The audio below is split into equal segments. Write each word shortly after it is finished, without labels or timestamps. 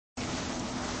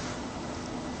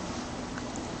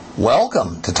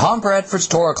Welcome to Tom Bradford's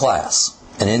Torah class,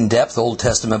 an in-depth Old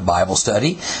Testament Bible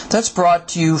study that's brought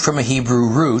to you from a Hebrew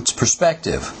roots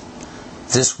perspective.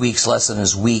 This week's lesson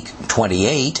is week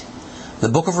 28, the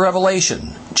book of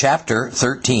Revelation, chapter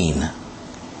 13.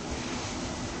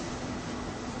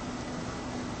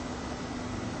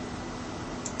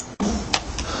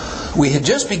 We had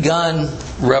just begun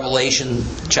Revelation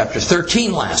chapter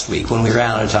 13 last week when we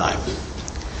ran out of time.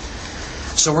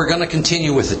 So we're going to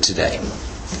continue with it today.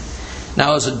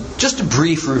 Now, just a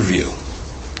brief review.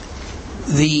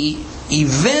 The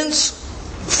events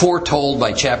foretold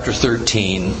by chapter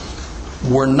 13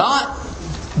 were not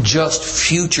just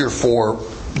future for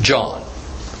John.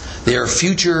 They are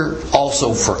future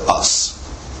also for us.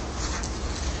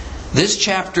 This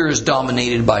chapter is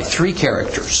dominated by three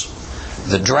characters: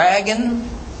 the dragon,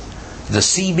 the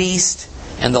sea beast,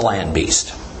 and the land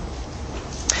beast.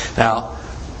 Now,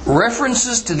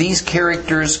 references to these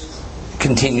characters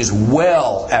continues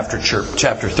well after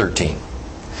chapter 13.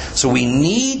 So we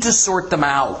need to sort them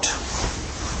out.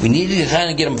 We need to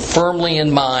kind of get them firmly in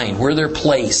mind, where they're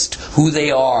placed, who they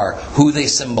are, who they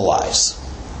symbolize.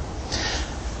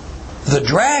 The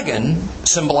dragon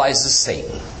symbolizes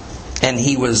Satan, and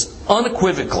he was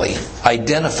unequivocally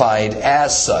identified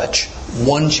as such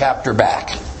one chapter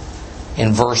back.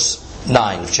 In verse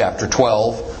 9 of chapter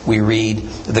 12, we read,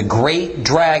 "The great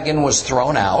dragon was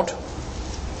thrown out,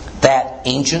 that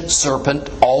ancient serpent,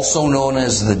 also known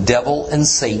as the devil and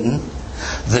Satan,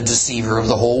 the deceiver of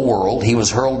the whole world. He was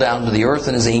hurled down to the earth,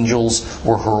 and his angels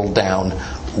were hurled down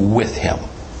with him."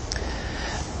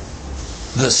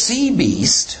 The sea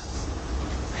beast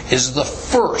is the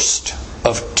first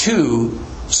of two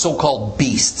so-called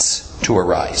beasts to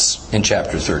arise in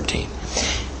chapter 13.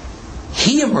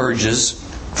 He emerges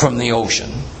from the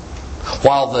ocean,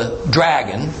 while the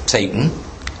dragon, Satan,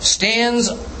 stands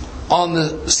on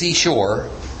the seashore,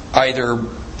 either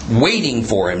waiting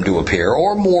for him to appear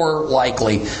or more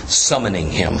likely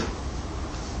summoning him.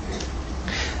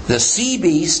 The sea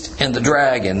beast and the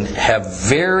dragon have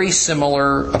very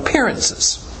similar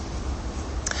appearances.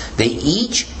 They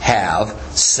each have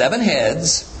 7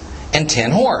 heads and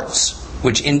 10 horns,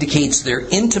 which indicates their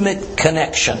intimate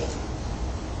connection.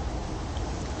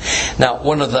 Now,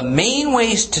 one of the main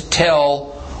ways to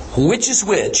tell which is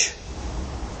which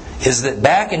is that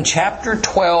back in chapter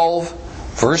 12,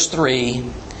 verse 3,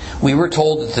 we were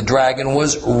told that the dragon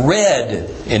was red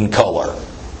in color.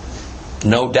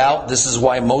 No doubt this is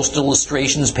why most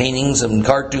illustrations, paintings, and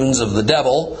cartoons of the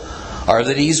devil are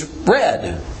that he's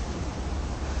red.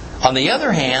 On the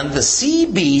other hand, the sea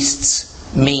beast's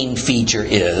main feature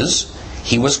is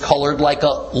he was colored like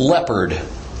a leopard,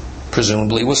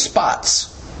 presumably with spots.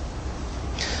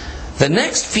 The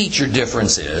next feature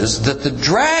difference is that the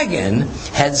dragon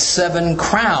had 7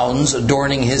 crowns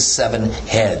adorning his 7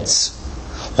 heads,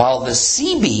 while the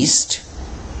sea beast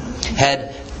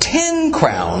had 10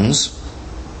 crowns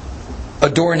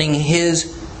adorning his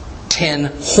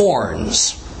 10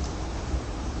 horns.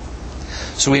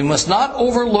 So we must not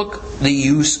overlook the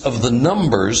use of the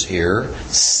numbers here,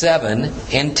 7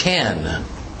 and 10.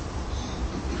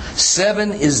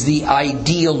 7 is the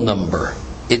ideal number.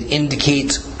 It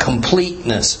indicates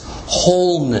completeness,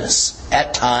 wholeness,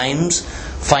 at times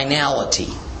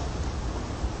finality.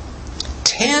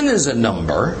 10 is a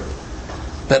number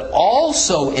that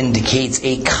also indicates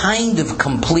a kind of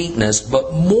completeness,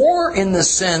 but more in the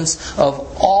sense of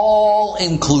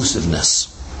all-inclusiveness,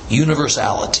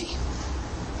 universality.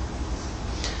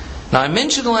 Now, I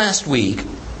mentioned last week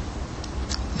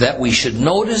that we should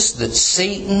notice that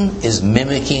Satan is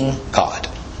mimicking God.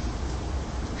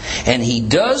 And he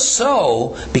does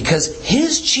so because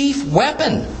his chief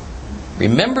weapon,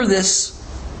 remember this,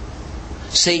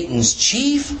 Satan's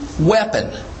chief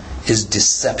weapon is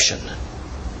deception.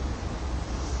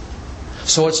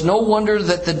 So it's no wonder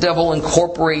that the devil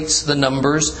incorporates the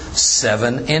numbers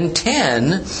 7 and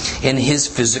 10 in his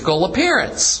physical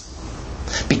appearance,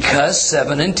 because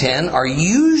 7 and 10 are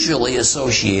usually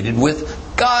associated with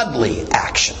godly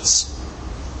actions.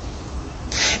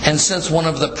 And since one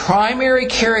of the primary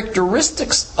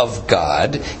characteristics of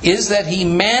God is that He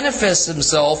manifests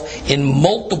Himself in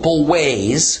multiple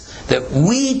ways that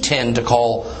we tend to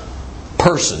call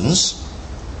persons,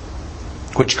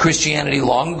 which Christianity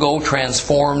long ago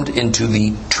transformed into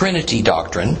the Trinity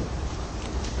doctrine,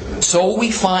 so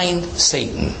we find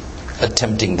Satan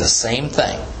attempting the same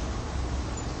thing.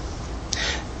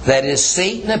 That is,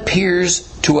 Satan appears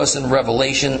to us in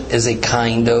Revelation as a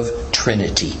kind of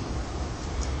Trinity: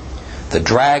 the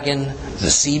dragon,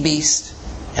 the sea beast,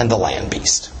 and the land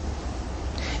beast.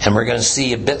 And we're going to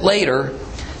see a bit later,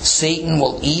 Satan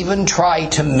will even try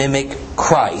to mimic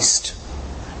Christ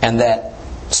and that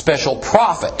special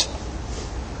prophet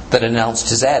that announced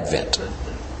his advent.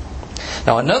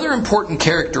 Now, another important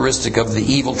characteristic of the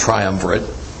evil triumvirate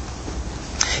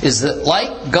is that,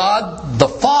 like God the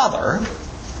Father,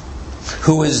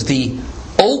 who is the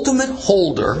ultimate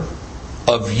holder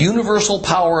of universal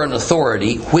power and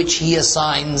authority, which He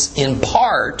assigns in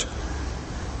part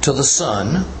to the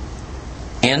Son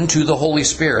and to the Holy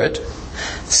Spirit,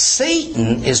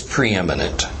 Satan is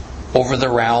preeminent over the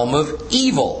realm of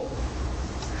evil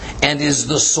and is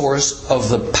the source of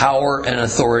the power and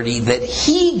authority that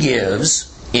he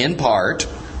gives, in part,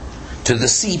 to the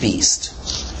sea beast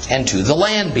and to the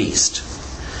land beast.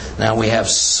 Now, we have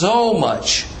so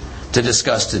much to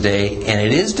discuss today, and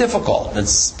it is difficult.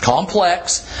 It's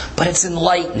complex, but it's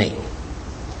enlightening.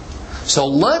 So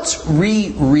let's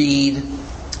reread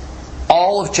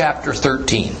all of chapter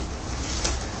 13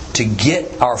 to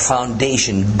get our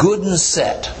foundation good and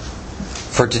set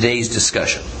for today's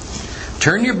discussion.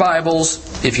 Turn your Bibles,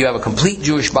 if you have a complete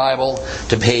Jewish Bible,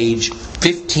 to page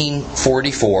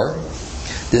 1544.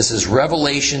 This is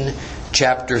Revelation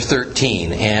chapter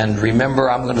 13. And remember,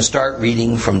 I'm going to start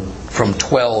reading from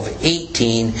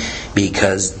 12:18,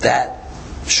 because that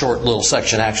short little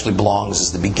section actually belongs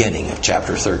as the beginning of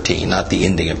chapter 13, not the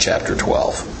ending of chapter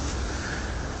 12.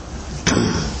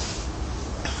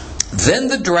 Then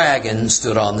the dragon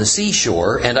stood on the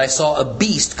seashore, and I saw a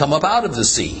beast come up out of the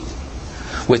sea,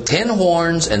 with 10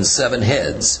 horns and 7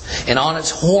 heads, and on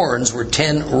its horns were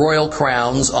 10 royal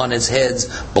crowns, on its heads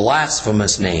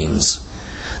blasphemous names.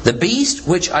 The beast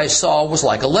which I saw was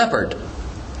like a leopard,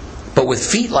 but with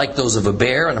feet like those of a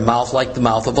bear, and a mouth like the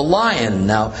mouth of a lion.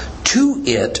 Now to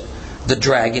it the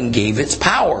dragon gave its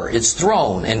power, its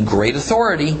throne, and great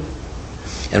authority.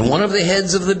 And one of the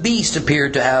heads of the beast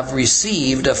appeared to have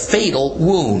received a fatal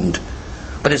wound,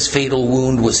 but its fatal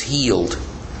wound was healed.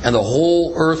 And the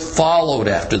whole earth followed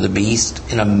after the beast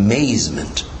in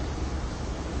amazement.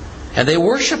 And they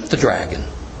worshipped the dragon,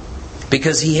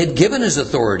 because he had given his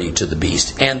authority to the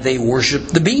beast. And they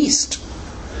worshipped the beast,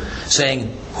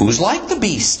 saying, "Who's like the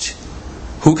beast?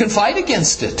 Who can fight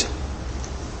against it?"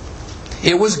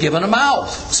 It was given a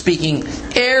mouth, speaking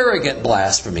arrogant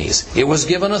blasphemies. It was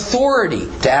given authority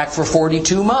to act for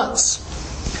 42 months.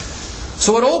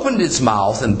 So it opened its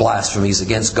mouth in blasphemies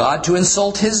against God to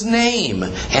insult His name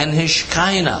and His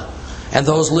Shekinah and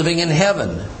those living in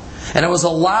heaven. And it was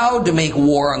allowed to make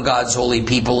war on God's holy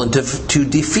people and to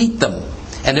defeat them.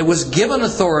 And it was given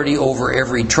authority over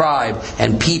every tribe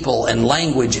and people and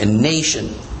language and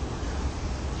nation.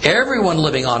 Everyone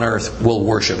living on earth will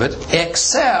worship it,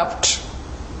 except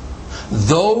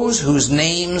those whose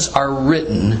names are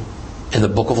written in the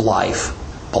book of life,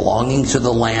 belonging to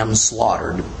the Lamb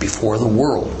slaughtered before the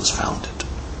world was founded.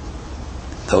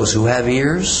 Those who have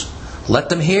ears, let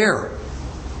them hear.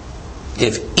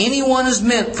 If anyone is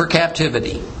meant for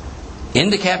captivity,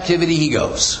 into captivity he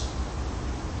goes.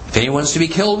 If anyone is to be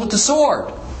killed with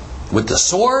the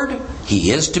sword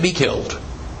he is to be killed.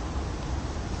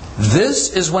 This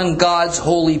is when God's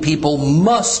holy people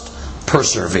must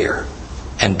persevere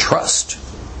and trust.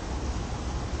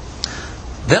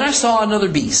 Then I saw another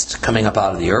beast coming up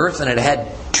out of the earth, and it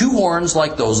had 2 horns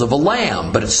like those of a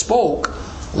lamb, but it spoke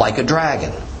like a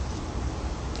dragon.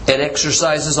 It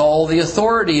exercises all the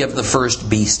authority of the first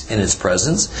beast in its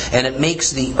presence, and it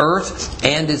makes the earth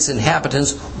and its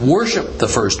inhabitants worship the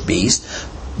first beast,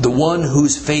 the one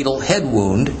whose fatal head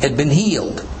wound had been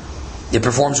healed. It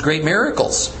performs great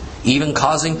miracles, even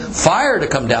causing fire to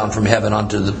come down from heaven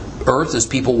onto the earth as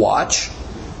people watch.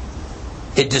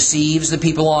 It deceives the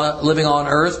people living on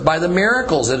earth by the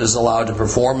miracles it is allowed to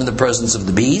perform in the presence of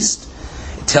the beast.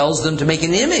 It tells them to make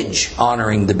an image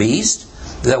honoring the beast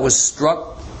that was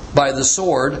struck by the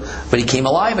sword, but he came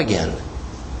alive again.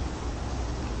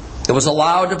 It was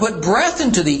allowed to put breath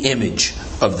into the image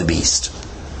of the beast,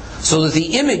 so that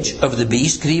the image of the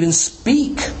beast could even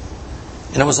speak.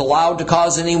 And it was allowed to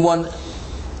cause anyone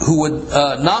who would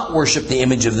not worship the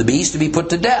image of the beast to be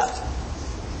put to death.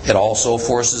 It also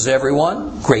forces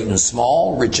everyone, great and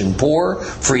small, rich and poor,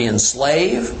 free and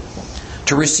slave,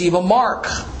 to receive a mark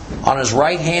on his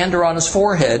right hand or on his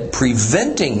forehead,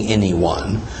 preventing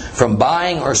anyone from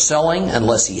buying or selling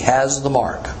unless he has the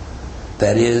mark.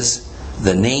 That is,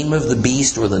 the name of the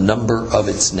beast or the number of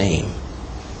its name.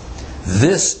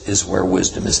 This is where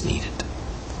wisdom is needed.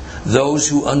 Those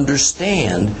who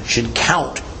understand should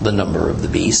count the number of the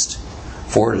beast,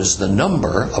 for it is the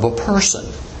number of a person,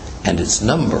 and its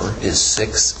number is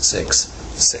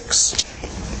 666.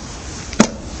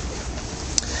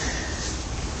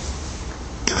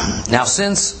 Now,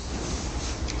 since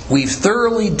we've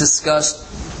thoroughly discussed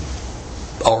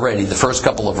already, the first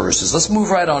couple of verses. Let's move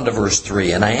right on to verse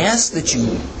 3. And I ask that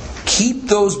you keep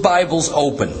those Bibles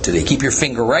open today. Keep your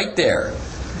finger right there.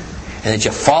 And that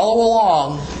you follow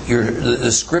along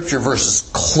the scripture verses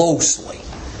closely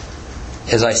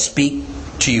as I speak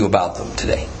to you about them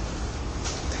today.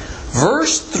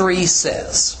 Verse 3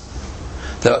 says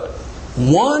that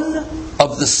one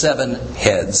of the 7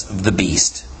 heads of the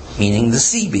beast, meaning the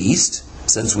sea beast,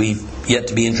 since we've yet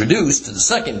to be introduced to the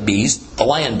second beast, the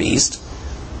land beast,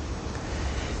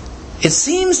 it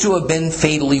seems to have been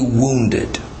fatally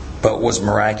wounded, but was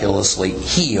miraculously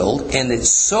healed, and it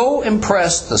so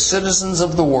impressed the citizens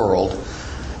of the world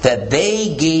that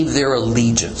they gave their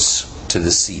allegiance to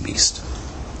the sea beast.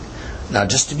 Now,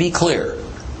 just to be clear,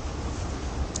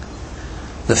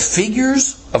 the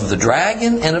figures of the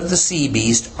dragon and of the sea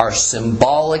beast are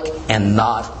symbolic and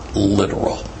not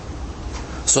literal.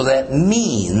 So that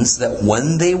means that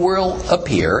when they will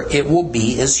appear, it will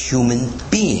be as human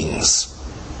beings.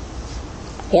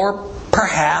 Or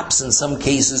perhaps, in some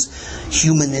cases,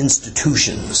 human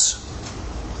institutions.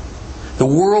 The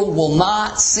world will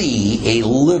not see a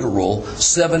literal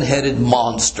 7-headed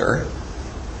monster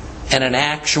and an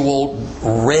actual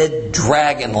red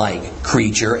dragon-like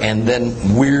creature and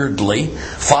then weirdly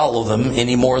follow them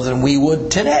any more than we would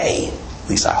today. At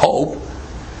least I hope.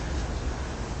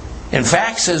 In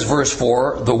fact, says verse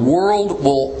 4, the world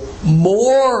will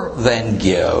more than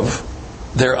give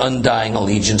their undying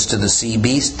allegiance to the sea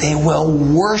beast. They will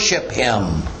worship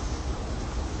him.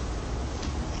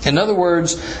 In other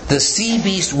words, the sea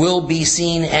beast will be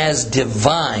seen as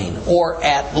divine, or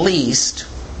at least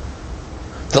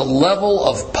the level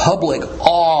of public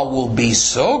awe will be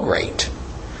so great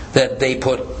that they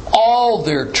put all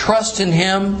their trust in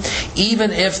him,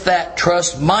 even if that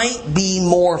trust might be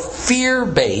more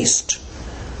fear-based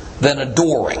than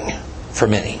adoring for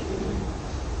many.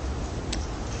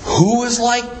 Who is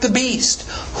like the beast?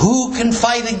 Who can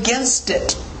fight against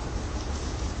it?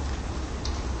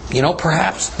 You know,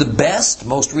 perhaps the best,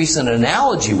 most recent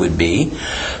analogy would be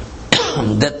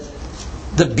that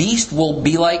the beast will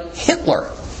be like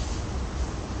Hitler,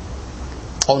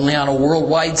 only on a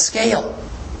worldwide scale.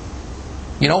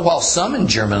 You know, while some in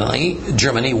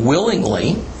Germany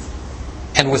willingly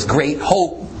and with great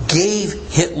hope gave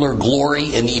Hitler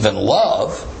glory and even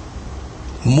love,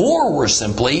 more were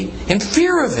simply in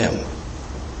fear of him.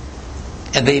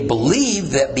 And they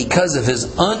believed that because of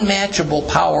his unmatchable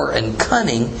power and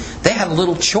cunning, they had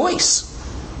little choice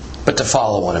but to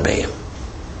follow and obey him.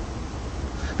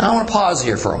 Now I want to pause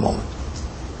here for a moment.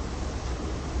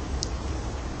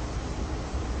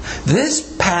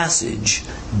 This passage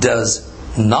does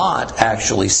not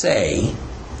actually say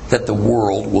that the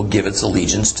world will give its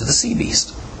allegiance to the sea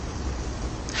beast.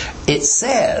 It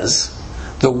says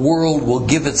the world will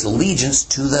give its allegiance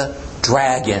to the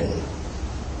dragon.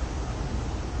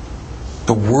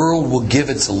 The world will give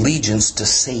its allegiance to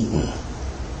Satan.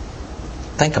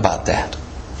 Think about that.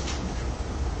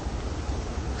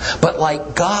 But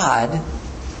like God,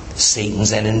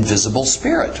 Satan's an invisible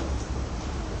spirit.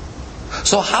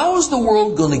 So how is the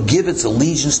world going to give its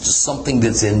allegiance to something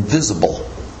that's invisible?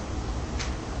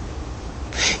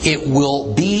 It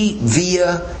will be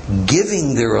via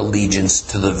giving their allegiance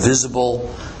to the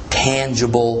visible,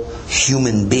 tangible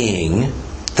human being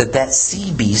that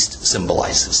sea beast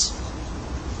symbolizes.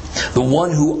 The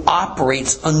one who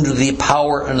operates under the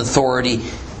power and authority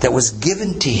that was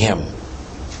given to him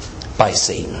by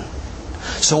Satan.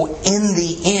 So in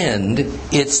the end,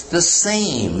 it's the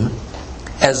same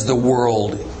as the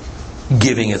world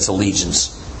giving its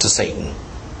allegiance to Satan.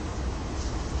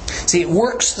 See, it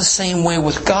works the same way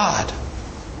with God.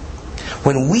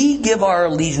 When we give our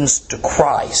allegiance to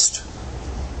Christ,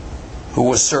 who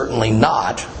was certainly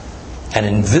not an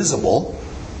invisible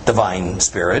divine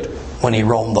spirit when he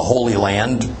roamed the Holy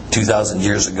Land 2,000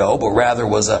 years ago, but rather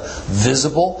was a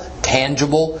visible,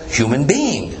 tangible human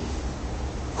being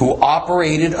who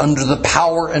operated under the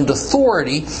power and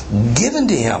authority given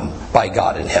to him by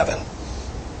God in heaven.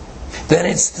 Then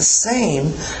it's the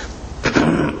same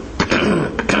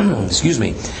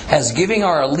as giving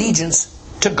our allegiance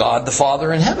to God the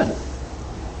Father in heaven.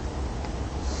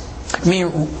 I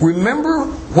mean, remember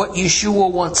what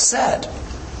Yeshua once said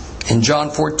in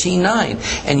John 14:9.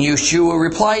 And Yeshua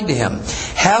replied to him,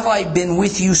 "Have I been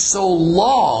with you so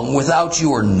long without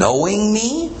your knowing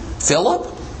me, Philip?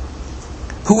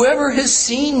 Whoever has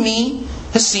seen me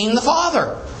has seen the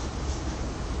Father.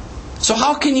 So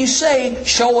how can you say,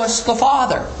 'Show us the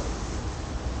Father'?"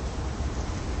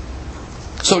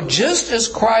 So just as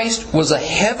Christ was a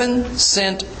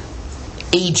heaven-sent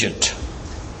agent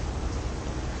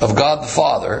of God the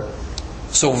Father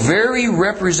So very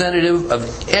representative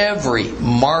of every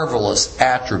marvelous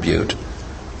attribute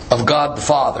of God the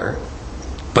Father,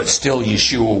 but still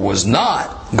Yeshua was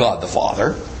not God the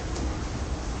Father.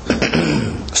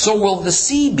 So will the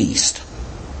sea beast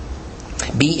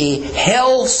be a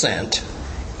hell-sent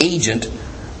agent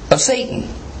of Satan,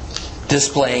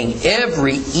 displaying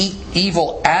every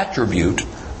evil attribute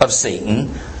of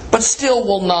Satan, but still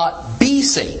will not be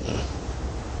Satan.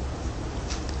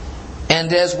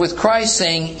 And as with Christ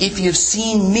saying, if you've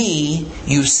seen me,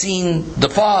 you've seen the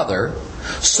Father,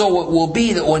 so it will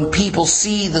be that when people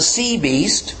see the sea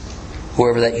beast,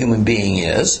 whoever that human being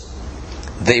is,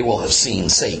 they will have seen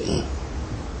Satan.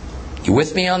 You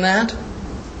with me on that?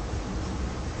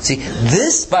 See,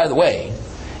 this, by the way,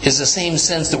 is the same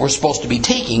sense that we're supposed to be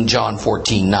taking John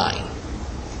 14:9.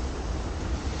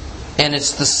 And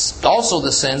it's also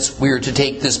the sense we are to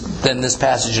take this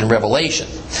passage in Revelation.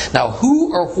 Now,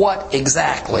 who or what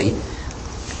exactly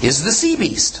is the sea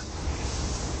beast?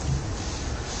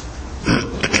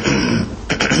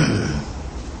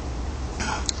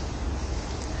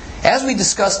 As we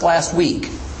discussed last week,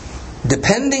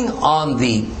 depending on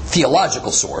the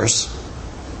theological source,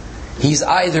 he's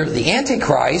either the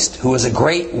Antichrist, who is a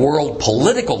great world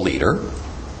political leader,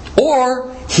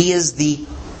 or he is the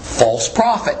false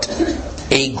prophet,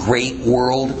 a great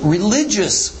world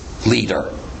religious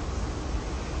leader.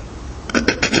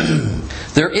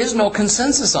 There is no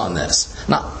consensus on this.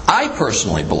 Now, I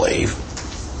personally believe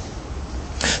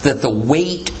that the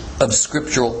weight of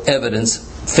scriptural evidence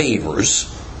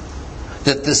favors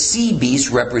that the sea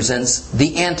beast represents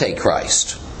the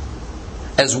Antichrist,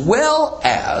 as well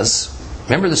as,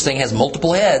 remember this thing has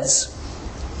multiple heads,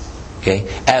 okay,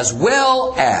 as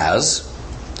well as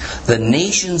the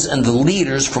nations and the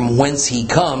leaders from whence he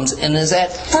comes, and is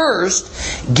at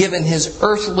first given his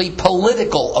earthly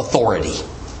political authority.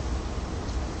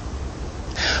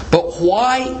 But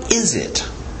why is it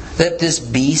that this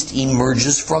beast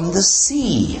emerges from the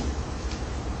sea?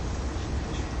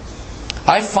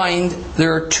 I find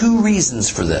there are two reasons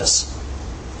for this.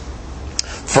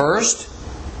 First,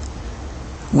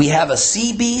 we have a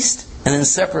sea beast and then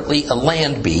separately a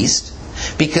land beast,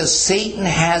 because Satan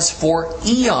has for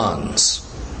eons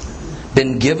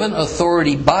been given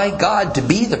authority by God to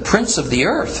be the prince of the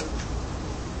earth.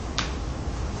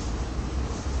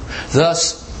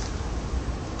 Thus,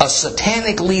 a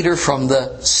satanic leader from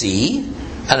the sea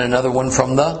and another one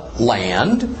from the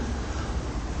land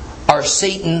are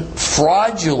Satan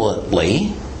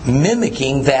fraudulently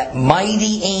mimicking that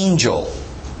mighty angel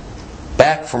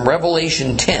back from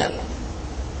Revelation 10.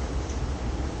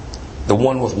 The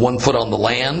one with one foot on the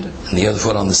land and the other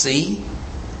foot on the sea.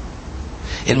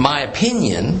 In my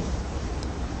opinion,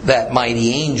 that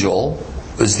mighty angel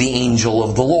was the angel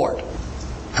of the Lord,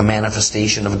 a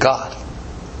manifestation of God.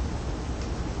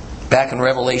 Back in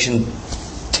Revelation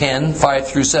 10, 5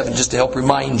 through 7, just to help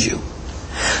remind you.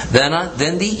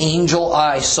 Then the angel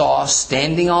I saw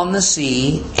standing on the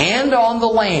sea and on the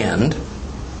land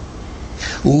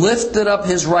lifted up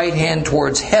his right hand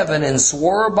towards heaven and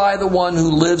swore by the one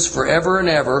who lives forever and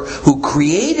ever, who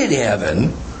created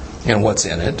heaven and what's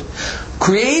in it,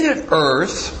 created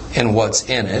earth and what's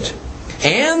in it,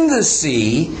 and the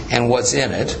sea and what's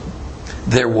in it,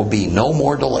 there will be no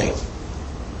more delay.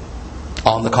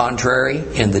 On the contrary,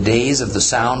 in the days of the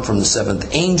sound from the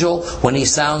seventh angel, when he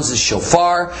sounds his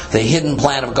shofar, the hidden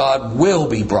plan of God will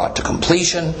be brought to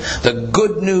completion, the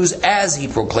good news as he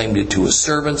proclaimed it to his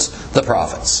servants, the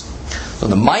prophets. So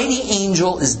the mighty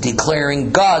angel is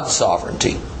declaring God's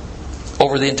sovereignty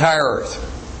over the entire earth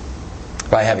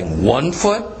by having one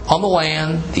foot on the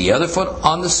land, the other foot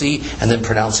on the sea, and then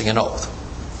pronouncing an oath,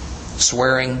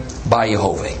 swearing by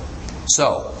Jehovah.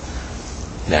 So,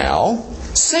 now,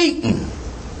 Satan,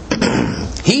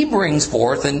 he brings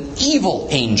forth an evil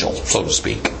angel, so to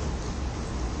speak,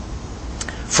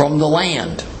 from the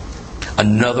land,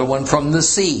 another one from the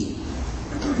sea,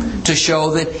 to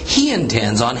show that he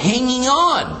intends on hanging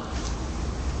on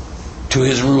to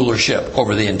his rulership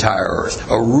over the entire earth.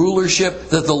 A rulership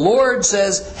that the Lord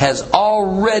says has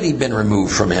already been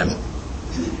removed from him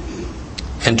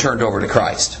and turned over to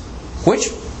Christ. Which,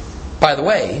 by the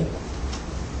way,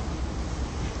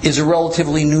 is a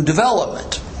relatively new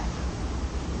development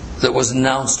that was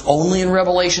announced only in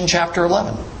Revelation chapter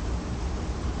 11.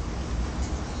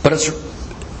 But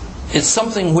it's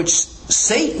something which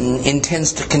Satan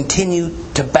intends to continue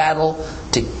to battle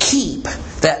to keep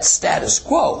that status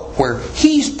quo, where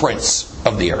he's prince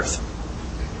of the earth.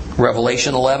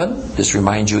 Revelation 11, this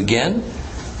reminds you again,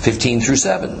 15 through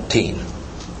 17.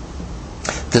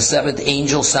 The seventh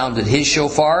angel sounded his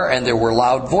shofar, and there were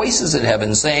loud voices in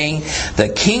heaven saying, "The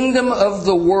kingdom of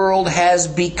the world has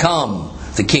become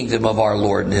the kingdom of our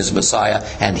Lord and His Messiah,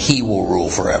 and He will rule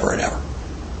forever and ever."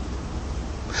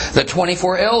 The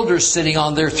 24 elders sitting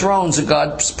on their thrones in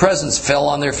God's presence fell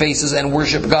on their faces and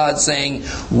worshiped God, saying,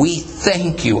 "We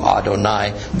thank you,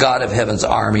 Adonai, God of heaven's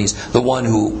armies, the one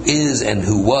who is and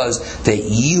who was, that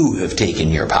you have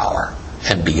taken your power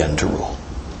and begun to rule."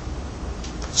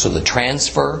 So the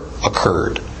transfer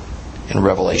occurred in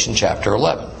Revelation chapter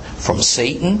 11. From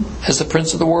Satan as the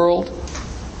prince of the world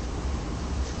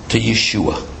to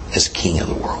Yeshua as king of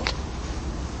the world.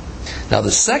 Now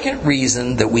the second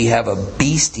reason that we have a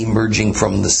beast emerging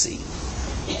from the sea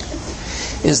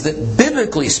is that,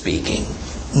 biblically speaking,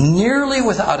 nearly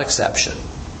without exception,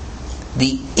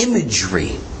 the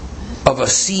imagery of a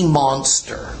sea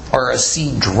monster or a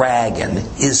sea dragon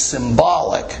is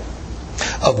symbolic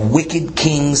of wicked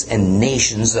kings and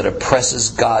nations that oppresses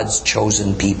God's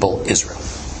chosen people, Israel.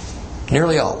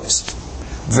 Nearly always.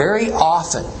 Very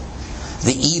often,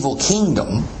 the evil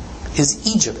kingdom is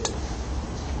Egypt.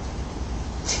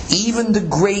 Even the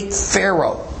great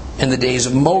Pharaoh in the days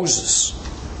of Moses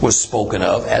was spoken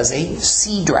of as a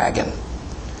sea dragon.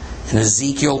 In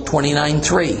Ezekiel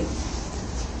 29:3,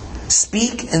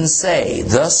 "Speak and say,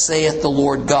 Thus saith the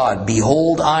Lord God,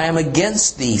 Behold, I am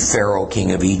against thee, Pharaoh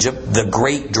king of Egypt, the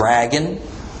great dragon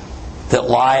that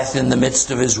lieth in the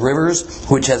midst of his rivers,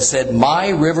 which hath said, My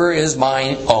river is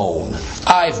mine own.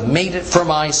 I've made it for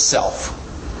myself."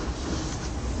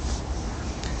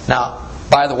 Now,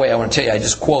 by the way, I want to tell you, I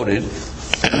just quoted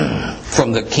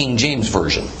from the King James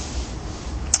Version,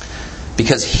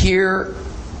 because here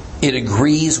it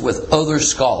agrees with other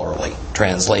scholarly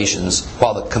translations,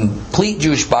 while the Complete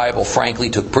Jewish Bible, frankly,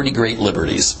 took pretty great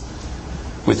liberties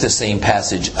with the same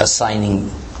passage,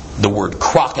 assigning the word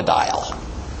crocodile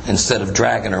instead of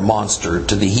dragon or monster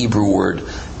to the Hebrew word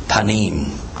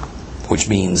panim, which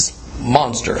means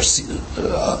monster,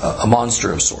 a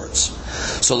monster of sorts.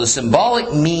 So the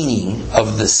symbolic meaning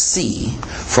of the sea,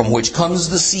 from which comes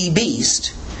the sea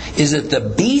beast, is that the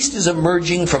beast is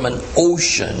emerging from an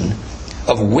ocean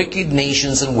of wicked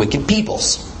nations and wicked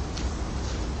peoples.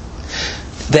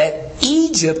 That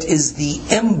Egypt is the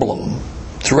emblem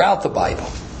throughout the Bible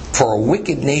for a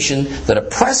wicked nation that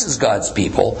oppresses God's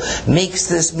people makes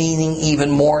this meaning even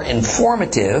more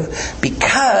informative,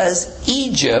 because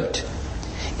Egypt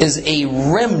is a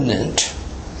remnant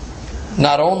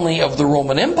not only of the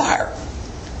Roman Empire,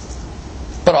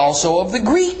 but also of the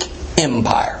Greek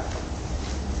Empire.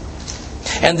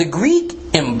 And the Greek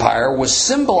Empire was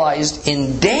symbolized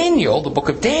in Daniel, the book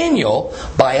of Daniel,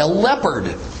 by a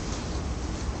leopard.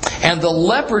 And the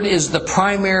leopard is the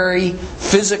primary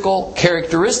physical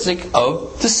characteristic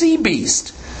of the sea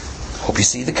beast. Hope you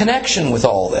see the connection with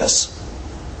all this.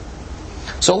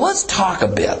 So let's talk a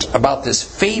bit about this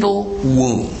fatal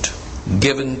wound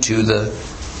given to the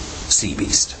sea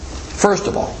beast. First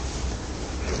of all,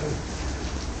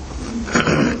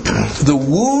 the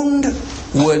wound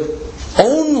would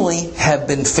only have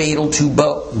been fatal to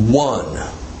but one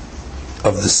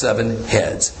of the seven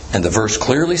heads. And the verse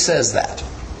clearly says that.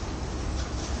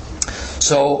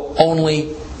 So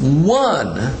only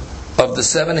one of the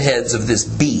seven heads of this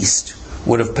beast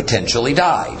would have potentially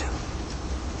died.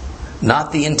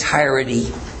 Not the entirety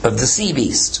of the sea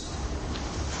beast.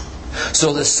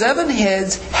 So the seven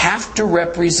heads have to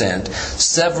represent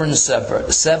seven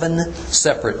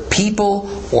separate people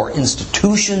or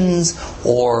institutions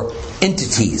or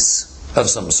entities of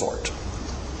some sort.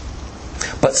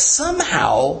 But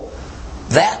somehow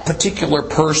that particular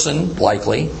person,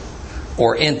 likely,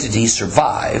 or entity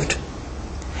survived,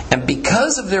 and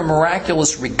because of their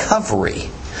miraculous recovery,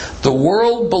 the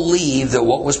world believed that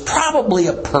what was probably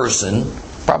a person,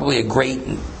 probably a great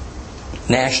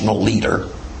national leader,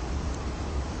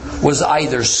 was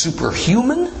either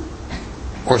superhuman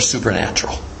or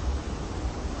supernatural.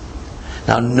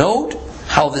 Now note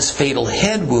how this fatal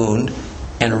head wound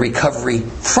and recovery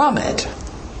from it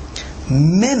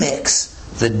mimics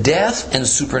the death and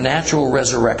supernatural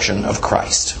resurrection of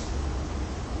Christ.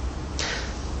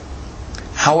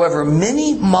 However,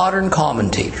 many modern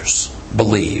commentators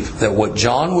believe that what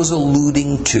John was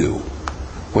alluding to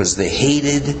was the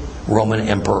hated Roman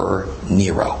Emperor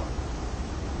Nero.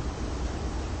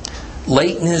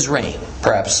 Late in his reign,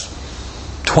 perhaps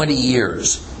 20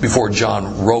 years before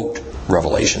John wrote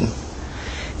Revelation,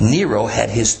 Nero had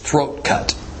his throat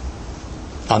cut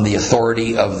on the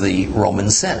authority of the Roman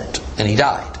Senate, and he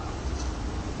died.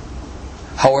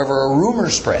 However, a rumor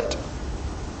spread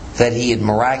that he had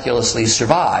miraculously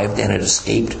survived and had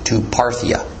escaped to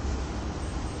Parthia.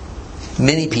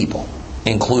 Many people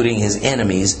including his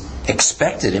enemies,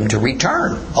 expected him to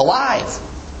return alive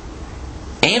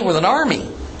and with an army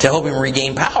to help him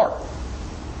regain power.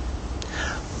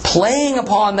 Playing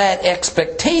upon that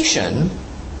expectation,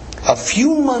 a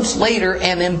few months later,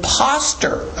 an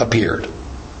impostor appeared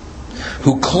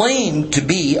who claimed to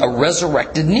be a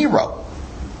resurrected Nero.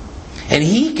 And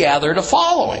he gathered a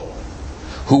following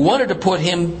who wanted to put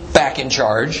him back in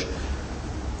charge,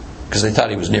 because they thought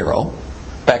he was Nero,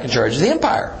 back in charge of the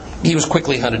empire. He was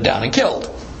quickly hunted down and killed.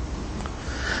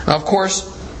 Now, of course,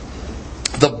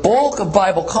 the bulk of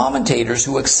Bible commentators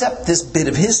who accept this bit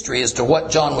of history as to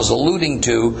what John was alluding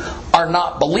to are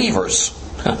not believers,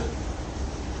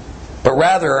 but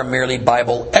rather are merely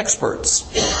Bible experts.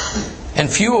 And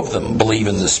few of them believe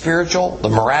in the spiritual, the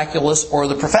miraculous, or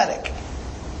the prophetic.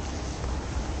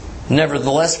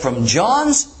 Nevertheless, from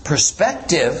John's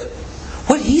perspective,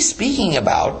 what he's speaking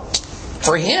about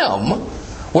for him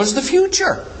was the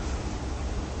future.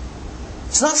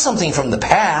 It's not something from the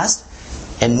past.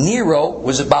 And Nero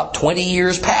was about 20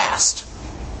 years past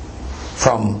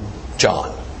from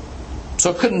John.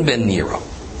 So it couldn't have been Nero.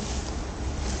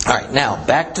 Alright, now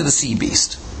back to the sea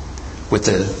beast with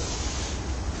the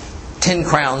 10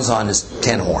 crowns on his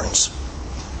 10 horns.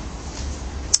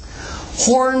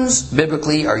 Horns,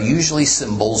 biblically, are usually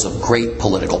symbols of great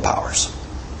political powers.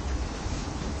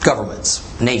 Governments,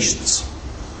 nations.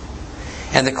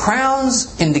 And the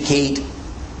crowns indicate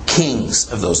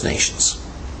kings of those nations.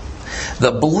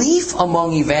 The belief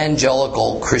among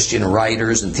evangelical Christian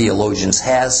writers and theologians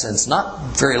has, since not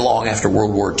very long after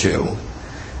World War II,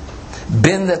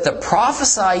 been that the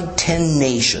prophesied 10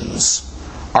 nations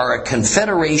are a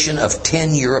confederation of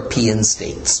 10 European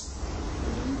states.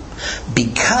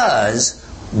 Because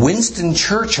Winston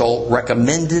Churchill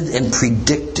recommended and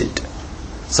predicted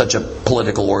such a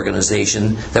political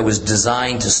organization that was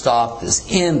designed to stop this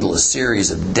endless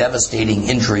series of devastating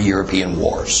intra-European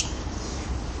wars.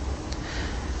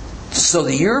 So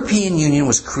the European Union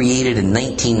was created in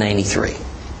 1993.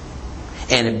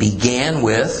 And it began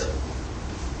with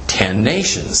 10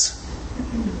 nations.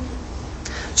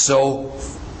 So,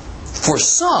 for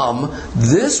some,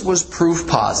 this was proof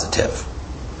positive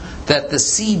that the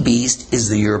sea beast is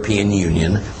the European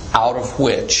Union, out of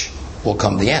which will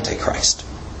come the Antichrist.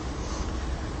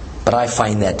 But I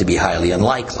find that to be highly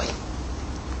unlikely.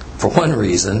 For one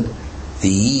reason, the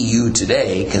EU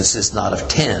today consists not of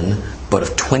 10, but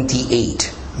of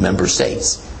 28 member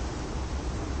states.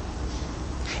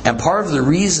 And part of the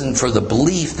reason for the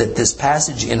belief that this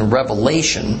passage in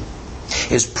Revelation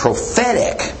is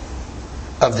prophetic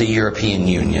of the European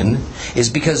Union is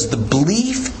because the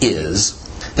belief is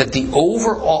that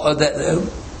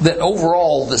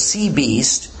overall the sea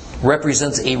beast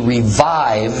represents a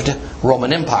revived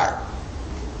Roman Empire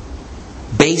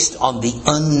based on the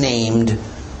unnamed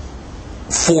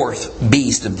fourth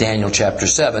beast of Daniel chapter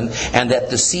 7, and that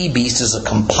the sea beast is a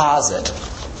composite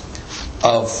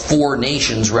of four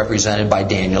nations represented by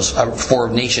four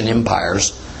nation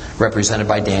empires represented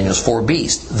by Daniel's four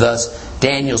beasts. Thus,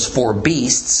 Daniel's four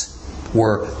beasts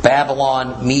were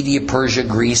Babylon, Media, Persia,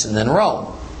 Greece, and then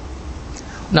Rome.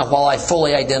 Now, while I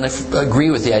fully agree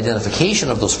with the identification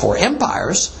of those four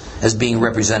empires as being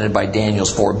represented by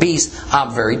Daniel's four beasts,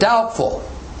 I'm very doubtful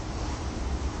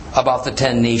about the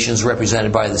 10 nations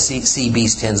represented by the sea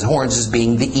beast 10 horns as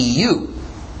being the EU.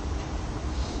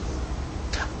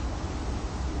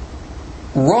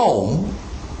 Rome,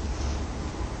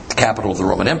 the capital of the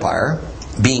Roman Empire,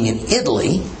 being in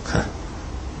Italy,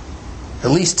 at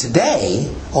least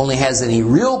today, only has any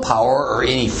real power or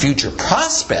any future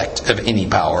prospect of any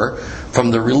power from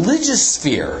the religious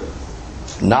sphere,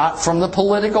 not from the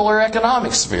political or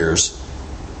economic spheres.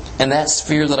 And that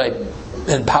sphere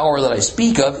and power that I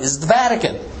speak of is the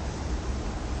Vatican,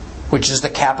 which is the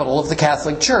capital of the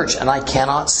Catholic Church. And I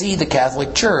cannot see the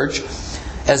Catholic Church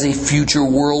as a future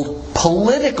world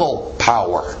political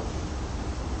power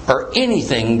or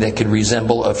anything that could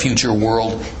resemble a future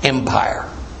world empire.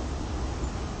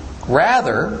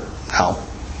 Rather, now,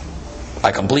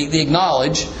 I completely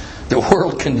acknowledge that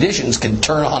world conditions can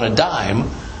turn on a dime.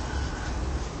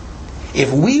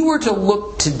 If we were to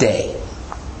look today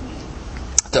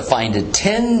to find a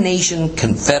 10-nation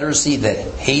confederacy that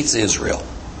hates Israel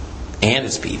and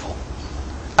its people,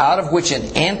 out of which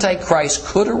an Antichrist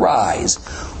could arise,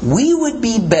 we would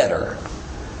be better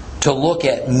to look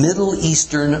at Middle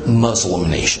Eastern Muslim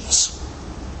nations.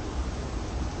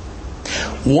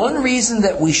 One reason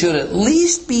that we should at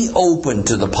least be open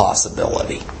to the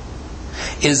possibility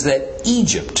is that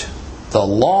Egypt, the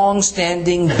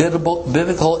long-standing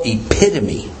biblical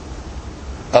epitome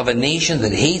of a nation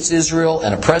that hates Israel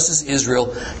and oppresses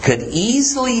Israel could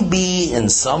easily be in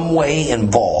some way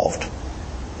involved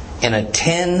in a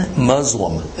 10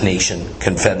 Muslim nation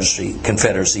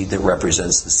confederacy that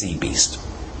represents the sea beast.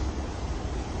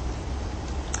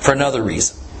 For another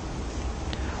reason,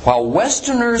 while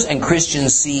Westerners and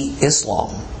Christians see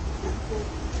Islam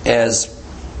as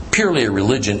purely a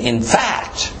religion, in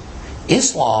fact,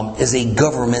 Islam is a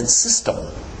government system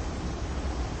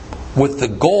with the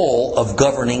goal of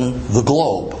governing the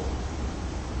globe.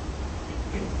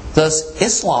 Thus,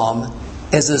 Islam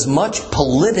is as much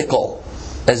political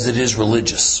as it is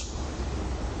religious.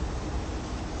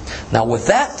 Now, with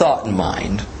that thought in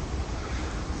mind,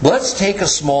 let's take a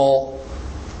small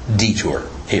detour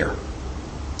here.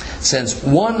 Since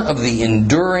one of the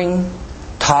enduring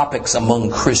topics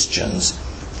among Christians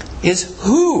is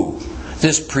who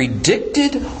this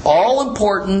predicted,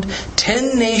 all-important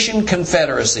 10-nation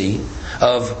confederacy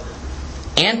of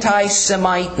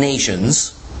anti-Semite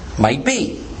nations might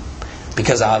be.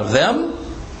 Because out of them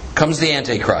comes the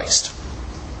Antichrist.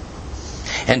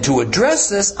 And to address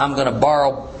this, I'm going to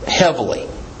borrow heavily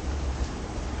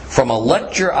from a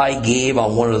lecture I gave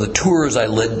on one of the tours I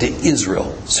led to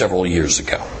Israel several years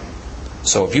ago.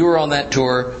 So if you were on that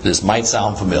tour, this might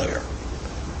sound familiar.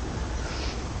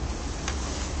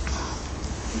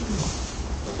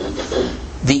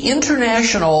 The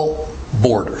international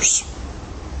borders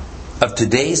of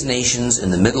today's nations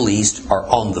in the Middle East are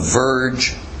on the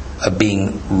verge of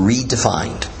being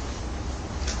redefined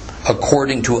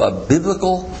according to a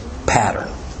biblical pattern.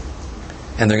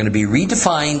 And they're going to be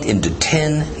redefined into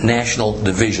 10 national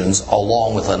divisions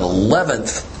along with an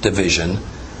 11th division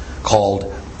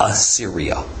called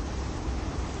Assyria,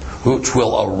 which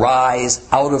will arise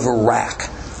out of Iraq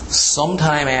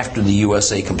sometime after the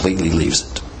USA completely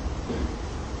leaves it.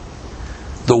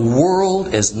 The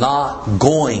world is not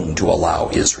going to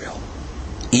allow Israel,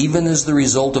 even as the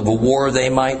result of a war they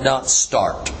might not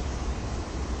start,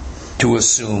 to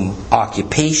assume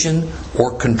occupation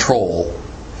or control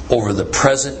over the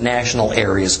present national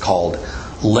areas called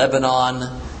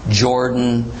Lebanon,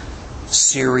 Jordan,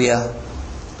 Syria,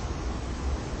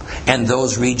 and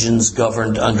those regions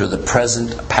governed under the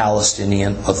present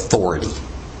Palestinian Authority,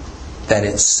 that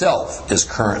itself is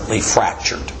currently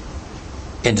fractured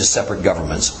into separate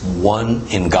governments. One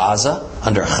in Gaza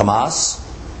under Hamas,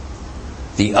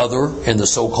 the other in the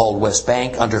so-called West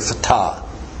Bank under Fatah.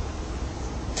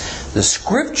 The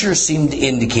scriptures seem to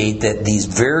indicate that these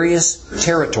various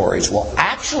territories will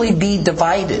actually be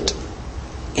divided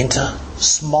into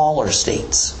smaller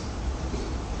states.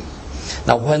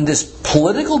 Now, when this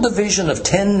political division of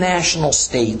 10 national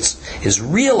states is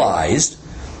realized,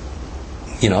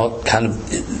 kind of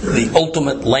the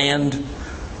ultimate land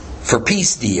for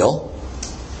peace deal,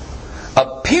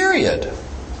 a period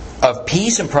of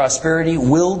peace and prosperity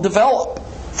will develop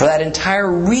for that entire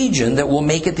region that will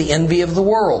make it the envy of the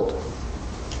world.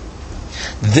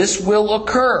 This will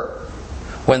occur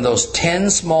when those 10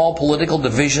 small political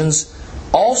divisions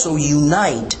also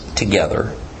unite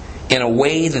together in a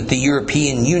way that the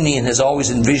European Union has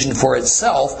always envisioned for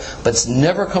itself, but's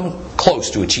never come close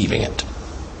to achieving it.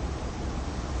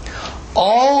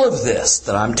 All of this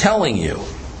that I'm telling you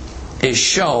is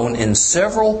shown in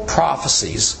several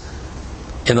prophecies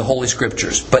in the Holy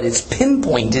Scriptures, but it's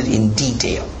pinpointed in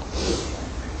detail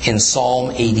in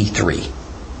Psalm 83.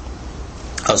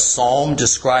 A psalm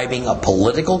describing a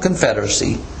political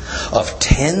confederacy of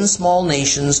 10 small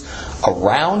nations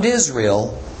around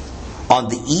Israel on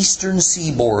the eastern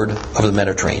seaboard of the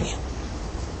Mediterranean.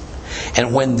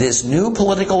 And when this new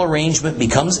political arrangement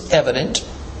becomes evident,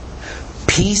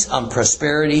 peace and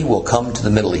prosperity will come to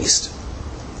the Middle East.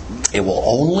 It will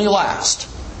only last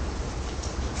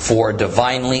for a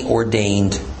divinely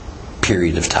ordained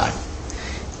period of time.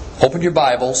 Open your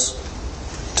Bibles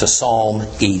to Psalm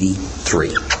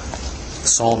 83.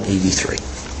 Psalm 83.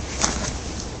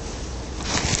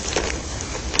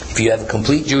 If you have a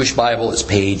complete Jewish Bible, it's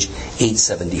page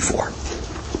 874.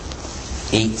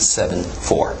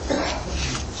 874.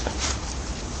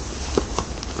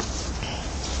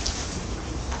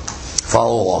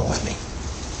 Follow along with me.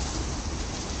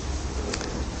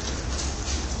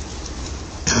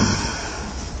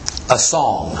 A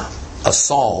song, a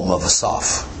psalm of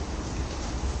Asaph.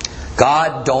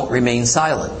 God, don't remain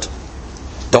silent.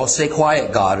 Don't stay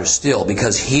quiet, God, or still,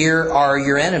 because here are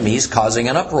your enemies causing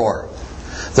an uproar.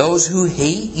 Those who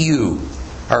hate you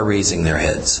are raising their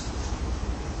heads,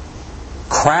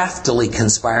 craftily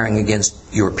conspiring against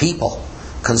your people,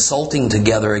 consulting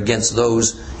together against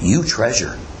those you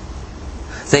treasure.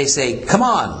 They say, "Come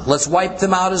on, let's wipe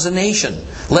them out as a nation.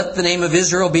 Let the name of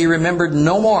Israel be remembered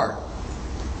no more."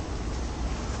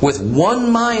 With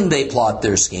one mind they plot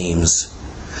their schemes.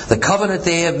 The covenant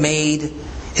they have made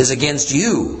is against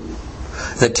you.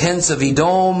 The tents of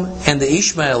Edom and the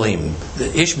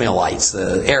Ishmaelites,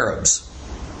 the Arabs.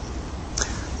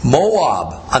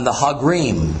 Moab and the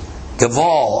Hagrim,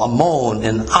 Gabal, Ammon,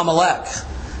 and Amalek.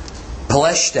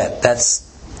 Peleshtet, that's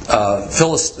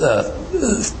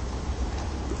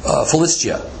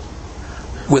Philistia.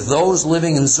 With those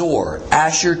living in Zor,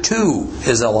 Asher too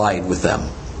is allied with them,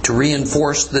 to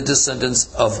reinforce the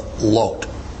descendants of Lot.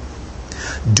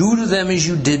 Do to them as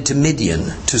you did to Midian,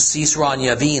 to Sisera and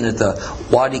Yavin at the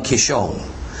Wadi Kishon.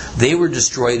 They were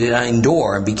destroyed at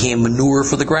Endor and became manure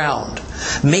for the ground.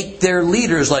 Make their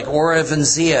leaders like Oreb and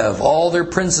Zeev, all their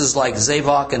princes like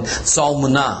Zavok and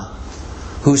Salmunah,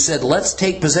 who said, let's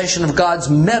take possession of God's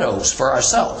meadows for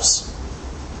ourselves.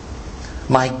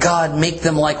 My God, make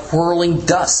them like whirling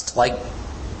dust, like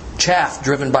chaff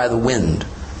driven by the wind,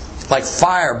 like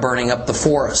fire burning up the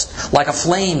forest, like a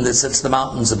flame that sets the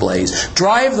mountains ablaze.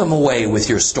 Drive them away with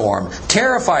your storm.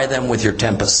 Terrify them with your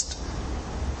tempest.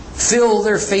 Fill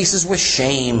their faces with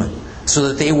shame, so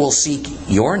that they will seek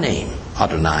your name,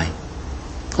 Adonai.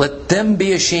 Let them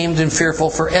be ashamed and fearful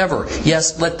forever.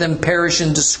 Yes, let them perish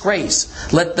in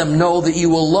disgrace. Let them know that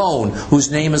you alone,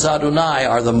 whose name is Adonai,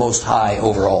 are the most high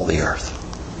over all the earth.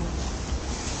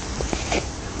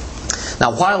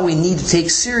 Now, while we need to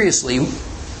take seriously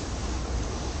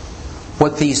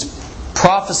what these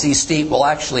prophecies state will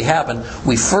actually happen,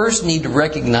 we first need to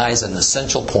recognize an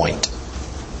essential point.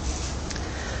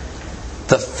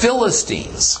 The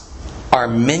Philistines are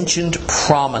mentioned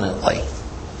prominently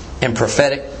in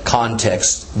prophetic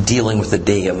context dealing with the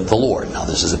day of the Lord. Now,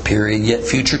 this is a period yet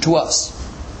future to us.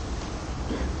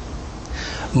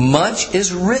 Much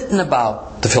is written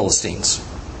about the Philistines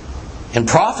in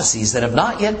prophecies that have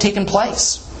not yet taken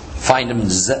place. Find them in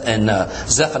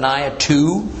Zephaniah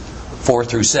 2, 4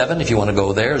 through 7, if you want to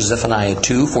go there. Zephaniah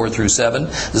 2, 4 through 7.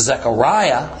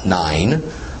 Zechariah 9,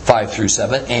 5 through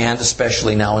 7. And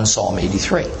especially now in Psalm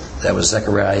 83. That was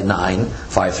Zechariah 9,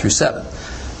 5 through 7.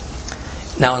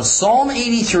 Now in Psalm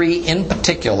 83 in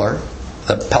particular,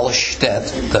 the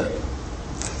Peleshtet, the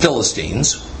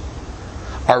Philistines,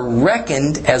 are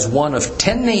reckoned as one of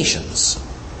 10 nations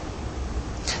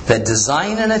that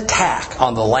design an attack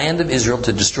on the land of Israel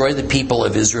to destroy the people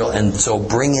of Israel and so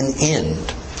bring an end.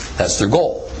 That's their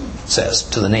goal, it says,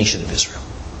 to the nation of Israel.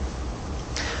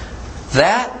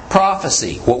 That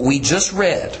prophecy, what we just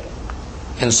read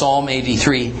in Psalm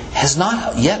 83, has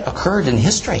not yet occurred in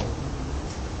history.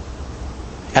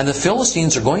 And the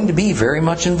Philistines are going to be very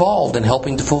much involved in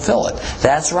helping to fulfill it.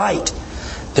 That's right.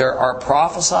 There are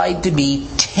prophesied to be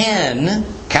 10,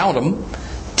 count them,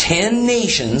 10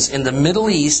 nations in the Middle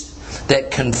East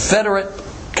that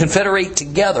confederate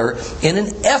together in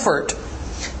an effort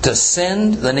to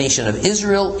send the nation of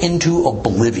Israel into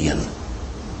oblivion.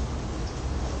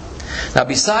 Now,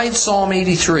 besides Psalm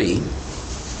 83,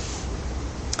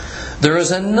 there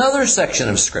is another section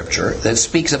of Scripture that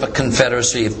speaks of a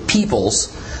confederacy of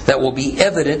peoples that will be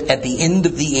evident at the end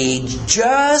of the age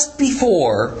just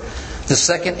before the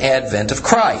second advent of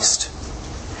Christ.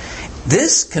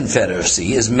 This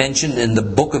confederacy is mentioned in the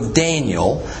book of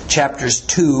Daniel, chapters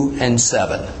 2 and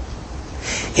 7.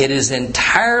 It is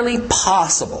entirely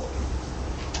possible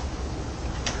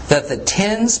that the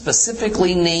 10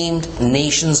 specifically named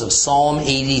nations of Psalm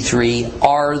 83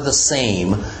 are the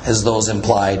same as those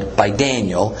implied by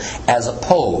Daniel, as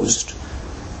opposed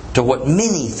to what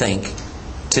many think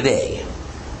today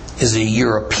is a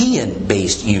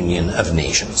European-based union of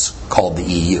nations called the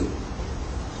EU.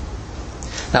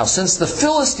 Now, since the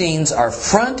Philistines are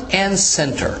front and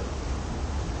center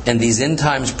in these end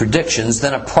times predictions,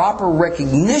 then a proper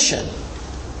recognition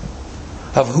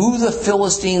of who the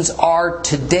Philistines are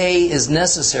today is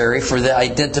necessary for the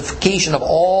identification of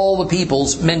all the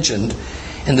peoples mentioned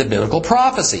in the biblical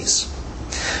prophecies.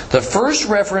 The first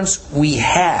reference we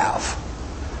have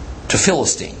to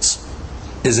Philistines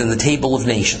is in the Table of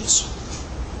Nations,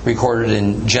 recorded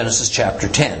in Genesis chapter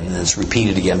 10. And it's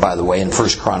repeated again, by the way, in 1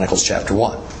 Chronicles chapter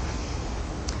 1.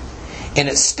 And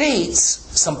it states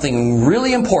something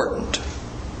really important.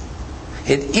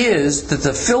 It is that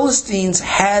the Philistines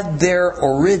had their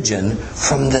origin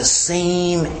from the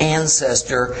same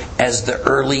ancestor as the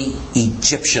early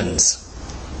Egyptians.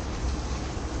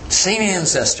 Same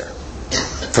ancestor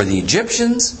for the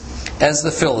Egyptians as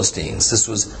the Philistines. This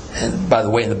was, by the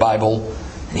way, in the Bible,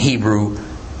 in Hebrew,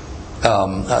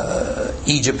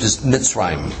 Egypt is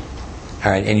Mitzrayim.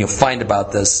 All right, and you'll find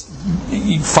about this.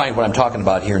 You find what I'm talking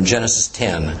about here in Genesis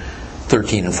 10,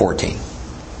 13 and 14.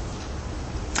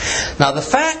 Now, the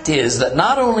fact is that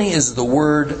not only is the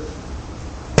word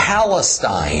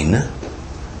Palestine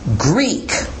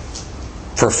Greek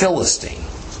for Philistine.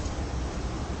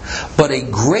 But a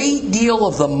great deal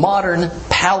of the modern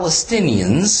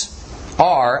Palestinians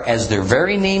are, as their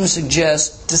very name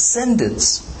suggests,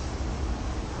 descendants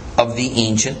of the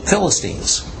ancient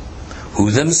Philistines,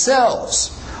 who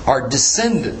themselves are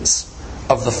descendants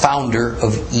of the founder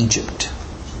of Egypt.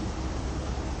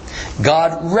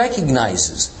 God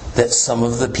recognizes that some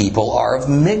of the people are of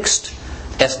mixed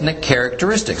ethnic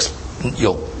characteristics.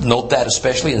 You'll note that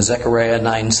especially in Zechariah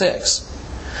 9:6.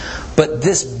 But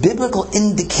this biblical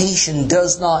indication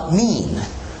does not mean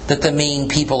that the main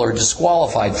people are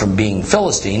disqualified from being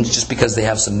Philistines just because they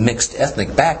have some mixed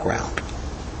ethnic background.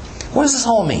 What does this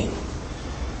all mean?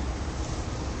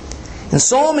 In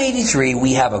Psalm 83,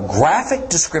 we have a graphic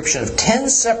description of 10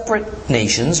 separate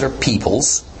nations or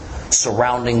peoples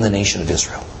surrounding the nation of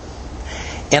Israel.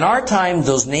 In our time,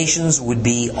 those nations would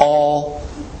be all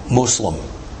Muslim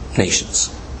nations.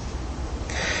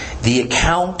 The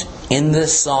account in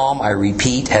this psalm, I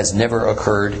repeat, has never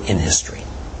occurred in history.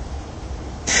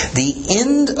 The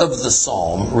end of the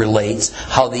psalm relates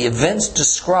how the events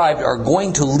described are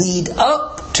going to lead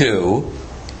up to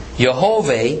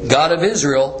Jehovah, God of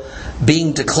Israel,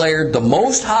 being declared the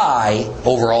Most High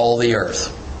over all the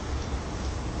earth.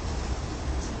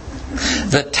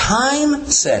 The time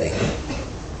setting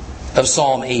of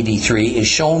Psalm 83 is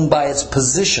shown by its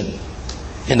position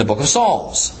in the book of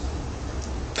Psalms.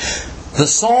 The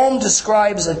psalm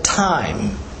describes a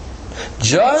time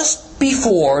just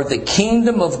before the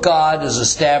kingdom of God is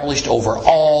established over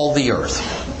all the earth.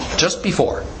 Just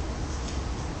before.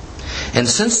 And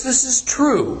since this is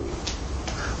true,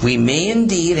 we may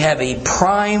indeed have a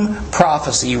prime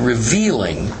prophecy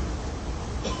revealing,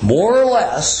 more or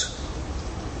less,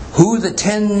 who the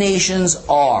 10 nations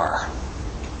are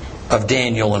of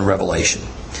Daniel and Revelation.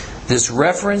 This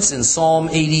reference in Psalm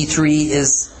 83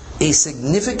 is a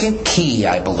significant key,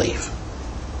 I believe,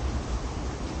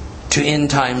 to end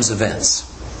times events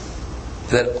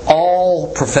that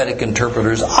all prophetic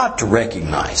interpreters ought to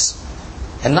recognize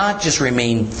and not just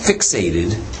remain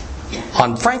fixated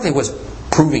on, frankly, what's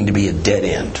proving to be a dead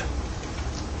end.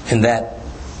 And that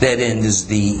dead end is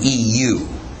the EU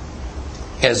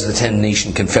as the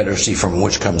 10-nation confederacy from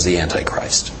which comes the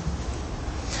Antichrist.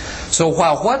 So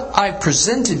while what I've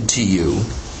presented to you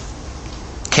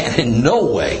can in no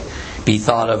way be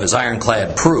thought of as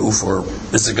ironclad proof, or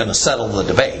is it going to settle the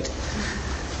debate,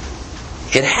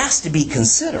 it has to be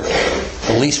considered,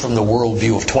 at least from the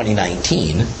worldview of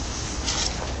 2019,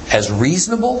 as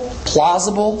reasonable,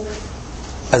 plausible,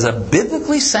 as a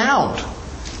biblically sound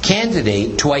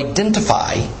candidate to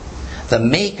identify the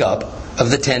makeup of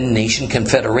the 10-nation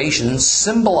confederation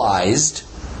symbolized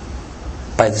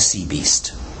by the sea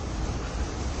beast.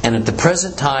 And at the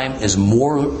present time is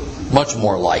much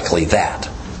more likely that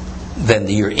than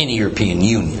any European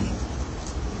Union.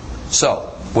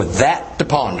 So, with that to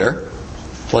ponder,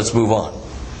 let's move on.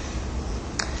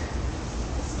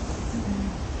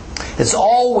 It's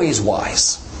always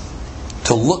wise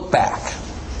to look back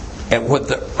at what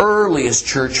the earliest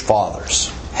church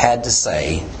fathers had to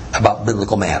say about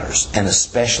biblical matters, and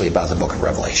especially about the book of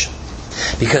Revelation.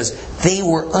 Because they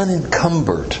were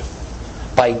unencumbered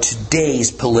by today's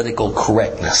political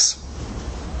correctness.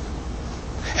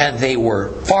 And they were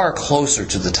far closer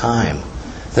to the time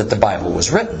that the Bible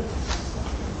was written.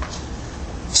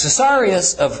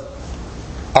 Caesarius of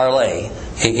Arles,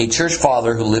 a church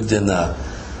father who lived in the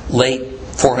late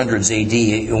 400s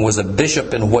AD and was a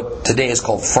bishop in what today is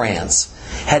called France,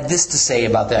 had this to say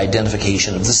about the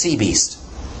identification of the sea beast.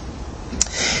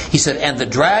 He said, "And the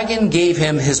dragon gave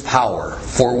him his power,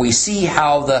 for we see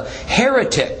how the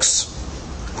heretics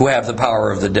who have the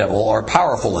power of the devil are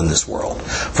powerful in this world.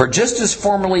 For just as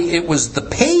formerly it was the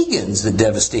pagans that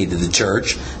devastated the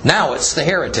church, now it's the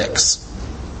heretics."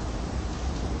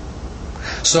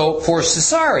 So for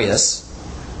Caesarius,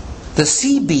 the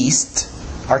sea beasts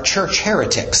are church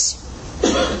heretics.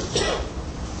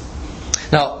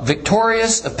 Now,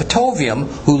 Victorius of Petovium,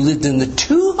 who lived in the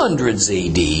 200s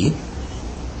AD,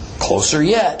 closer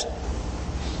yet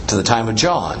to the time of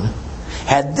John,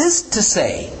 had this to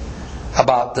say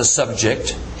about the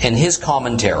subject in his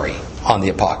commentary on the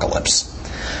Apocalypse.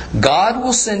 "God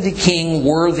will send a king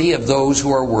worthy of those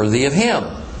who are worthy of him,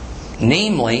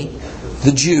 namely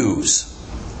the Jews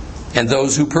and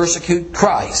those who persecute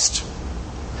Christ.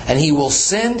 And he will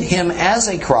send him as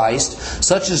a Christ,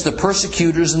 such as the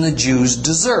persecutors and the Jews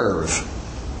deserve.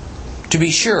 To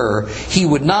be sure, he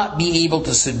would not be able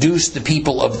to seduce the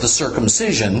people of the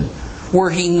circumcision were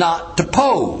he not to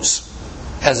pose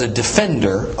as a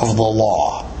defender of the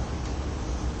law."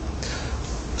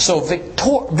 So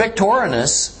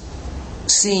Victorinus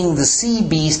seeing the sea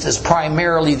beast as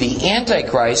primarily the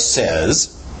Antichrist,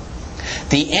 says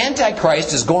the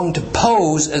Antichrist is going to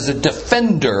pose as a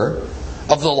defender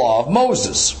of the law of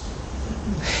Moses.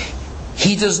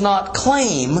 He does not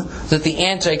claim that the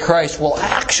Antichrist will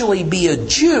actually be a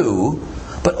Jew,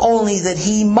 but only that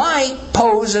he might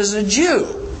pose as a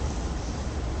Jew,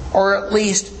 or at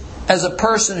least as a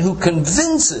person who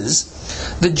convinces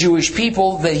the Jewish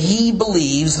people that he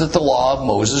believes that the law of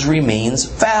Moses remains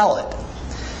valid.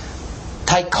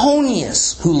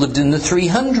 Tychonius, who lived in the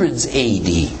 300s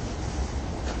AD,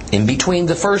 in between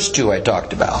the first two I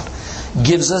talked about,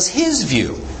 gives us his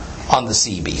view on the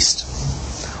sea beast.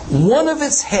 One of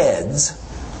its heads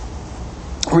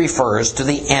refers to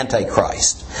the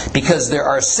Antichrist, because there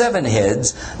are 7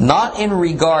 heads, not in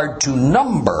regard to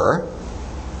number,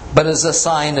 but as a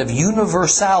sign of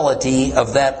universality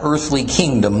of that earthly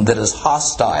kingdom that is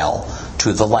hostile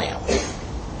to the Lamb.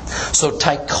 So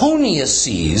Tychonius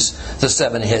sees the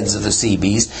 7 heads of the sea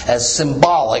beast as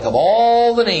symbolic of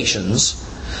all the nations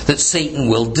that Satan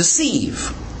will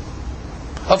deceive.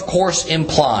 Of course,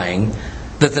 implying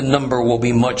that the number will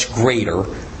be much greater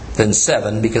than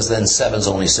 7, because then 7 is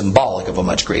only symbolic of a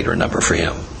much greater number for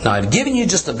him. Now, I've given you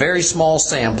just a very small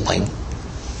sampling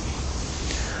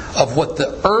of what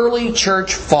the early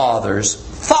church fathers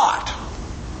thought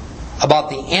about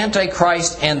the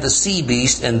Antichrist and the sea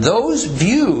beast, and those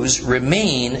views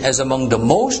remain as among the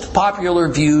most popular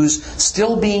views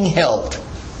still being held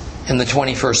in the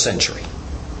 21st century.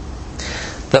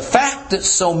 The fact that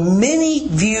so many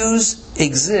views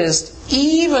exist,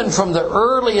 even from the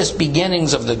earliest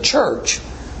beginnings of the church,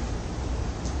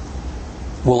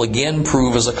 will again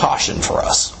prove as a caution for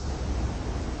us.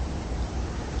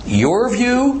 Your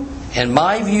view and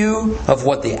my view of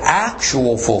what the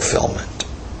actual fulfillment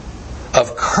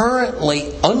of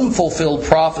currently unfulfilled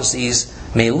prophecies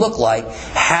may look like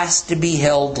has to be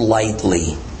held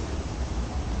lightly.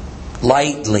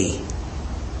 Lightly.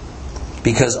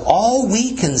 Because all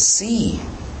we can see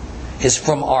is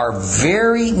from our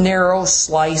very narrow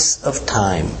slice of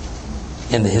time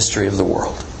in the history of the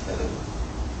world.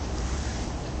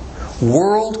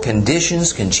 World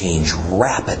conditions can change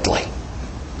rapidly,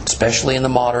 especially in the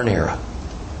modern era.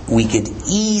 We could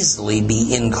easily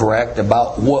be incorrect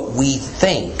about what we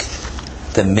think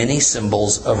the many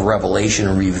symbols of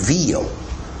Revelation reveal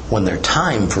when their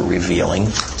time for revealing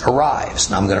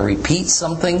arrives. Now I'm going to repeat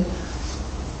something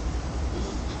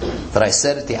that I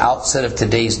said at the outset of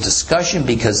today's discussion,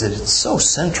 because it is so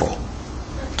central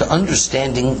to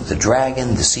understanding the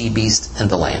dragon, the sea beast, and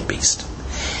the land beast.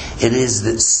 It is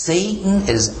that Satan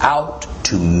is out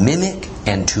to mimic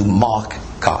and to mock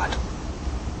God.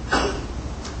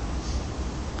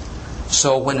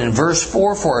 So when in verse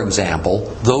 4, for example,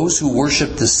 those who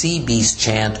worship the sea beast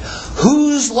chant,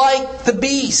 "Who's like the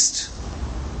beast?"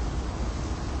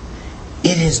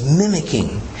 It is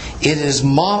mimicking, it is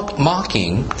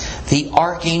mocking the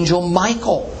archangel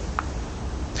Michael,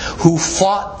 who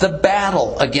fought the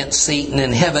battle against Satan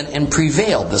in heaven and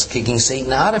prevailed, thus kicking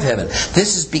Satan out of heaven.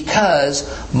 This is because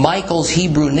Michael's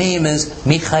Hebrew name is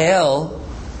Michael,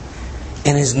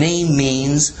 and his name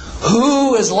means,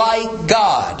 "Who is like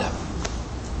God?"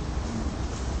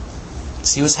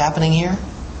 See what's happening here?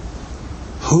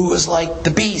 Who is like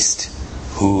the beast?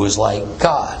 Who is like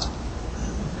God?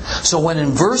 So when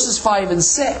in verses 5 and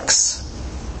 6,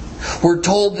 we're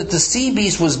told that the sea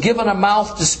beast was given a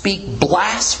mouth to speak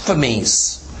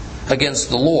blasphemies against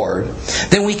the Lord,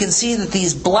 then we can see that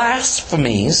these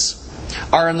blasphemies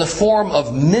are in the form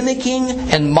of mimicking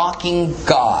and mocking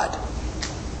God.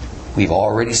 We've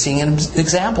already seen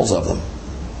examples of them.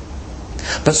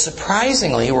 But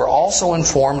surprisingly, we're also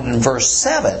informed in verse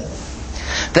 7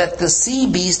 that the sea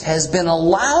beast has been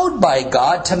allowed by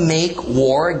God to make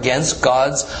war against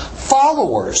God's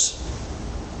followers.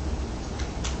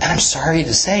 And I'm sorry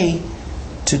to say,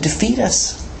 to defeat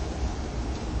us.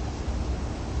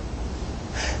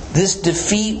 This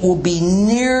defeat will be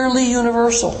nearly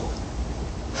universal,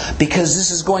 because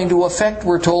this is going to affect,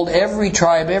 we're told, every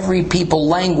tribe, every people,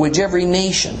 language, every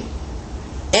nation.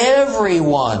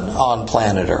 Everyone on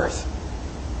planet Earth.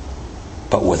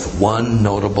 But with one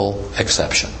notable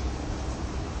exception.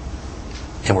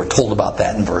 And we're told about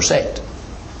that in verse 8.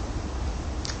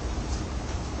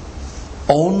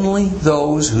 Only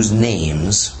those whose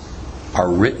names are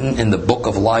written in the book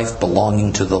of life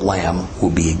belonging to the Lamb will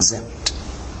be exempt.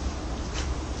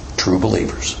 True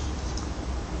believers.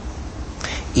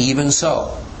 Even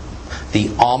so, the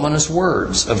ominous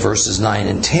words of verses 9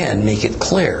 and 10 make it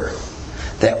clear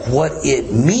that what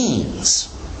it means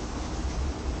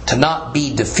to not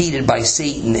be defeated by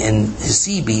Satan and his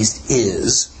sea beast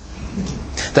is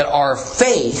that our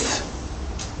faith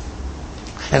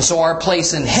And so our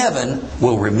place in heaven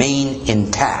will remain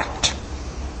intact.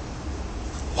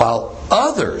 While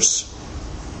others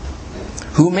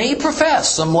who may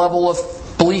profess some level of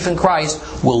belief in Christ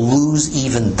will lose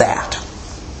even that.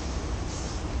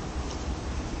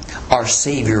 Our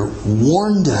Savior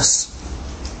warned us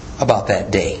about that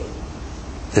day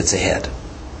that's ahead.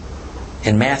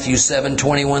 In Matthew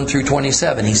 7:21 through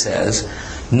 27, He says,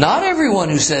 "Not everyone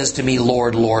who says to me,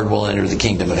 'Lord, Lord,' will enter the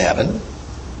kingdom of heaven.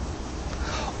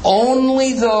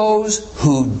 Only those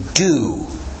who do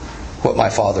what my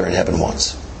Father in heaven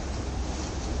wants.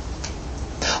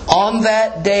 On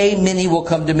that day, many will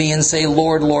come to me and say,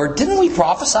 'Lord, Lord, didn't we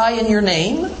prophesy in your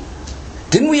name?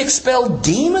 Didn't we expel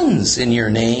demons in your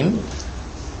name?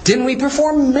 Didn't we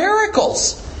perform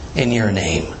miracles in your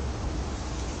name?'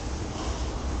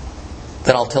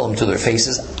 Then I'll tell them to their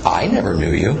faces, 'I never knew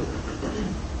you.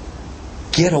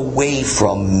 Get away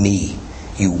from me,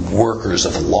 you workers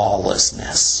of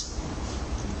lawlessness.'"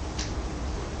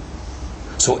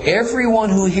 So everyone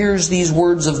who hears these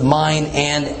words of mine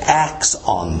and acts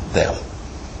on them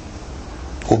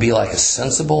will be like a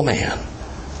sensible man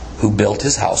who built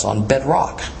his house on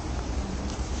bedrock.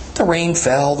 The rain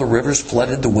fell, the rivers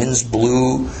flooded, the winds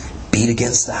blew, beat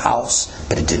against the house,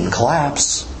 but it didn't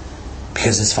collapse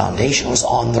because its foundation was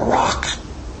on the rock.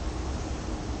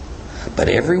 But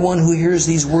everyone who hears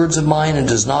these words of mine and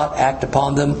does not act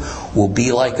upon them will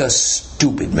be like a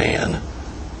stupid man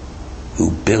who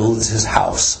builds his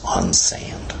house on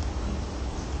sand.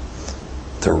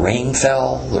 The rain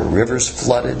fell, the rivers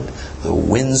flooded, the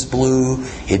winds blew,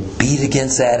 it beat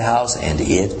against that house, and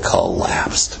it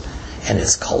collapsed. And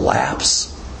its collapse,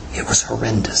 it was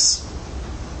horrendous.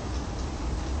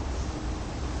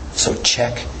 So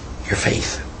check your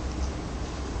faith.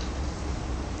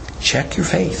 Check your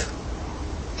faith.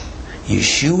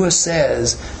 Yeshua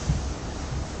says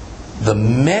the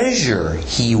measure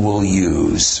He will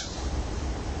use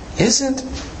isn't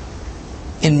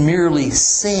in merely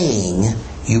saying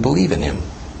you believe in Him.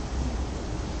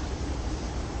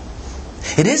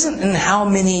 It isn't in how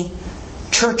many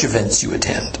church events you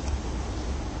attend.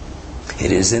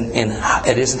 It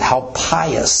isn't how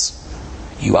pious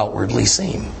you outwardly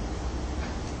seem.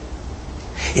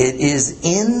 It is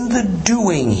in the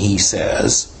doing, He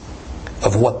says,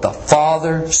 of what the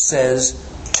Father says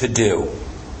to do.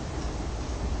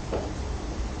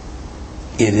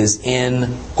 It is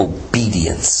in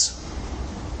obedience.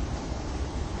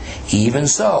 Even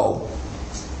so,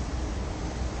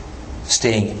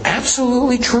 staying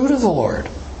absolutely true to the Lord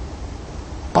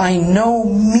by no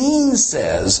means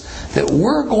says that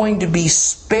we're going to be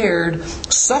spared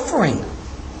suffering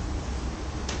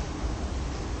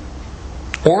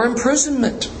or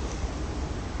imprisonment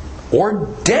or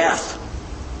death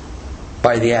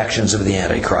by the actions of the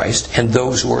Antichrist and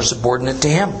those who are subordinate to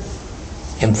him.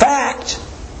 In fact,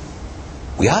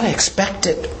 we ought to expect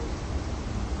it.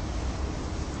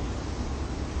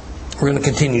 We're going to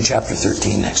continue chapter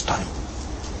 13 next time.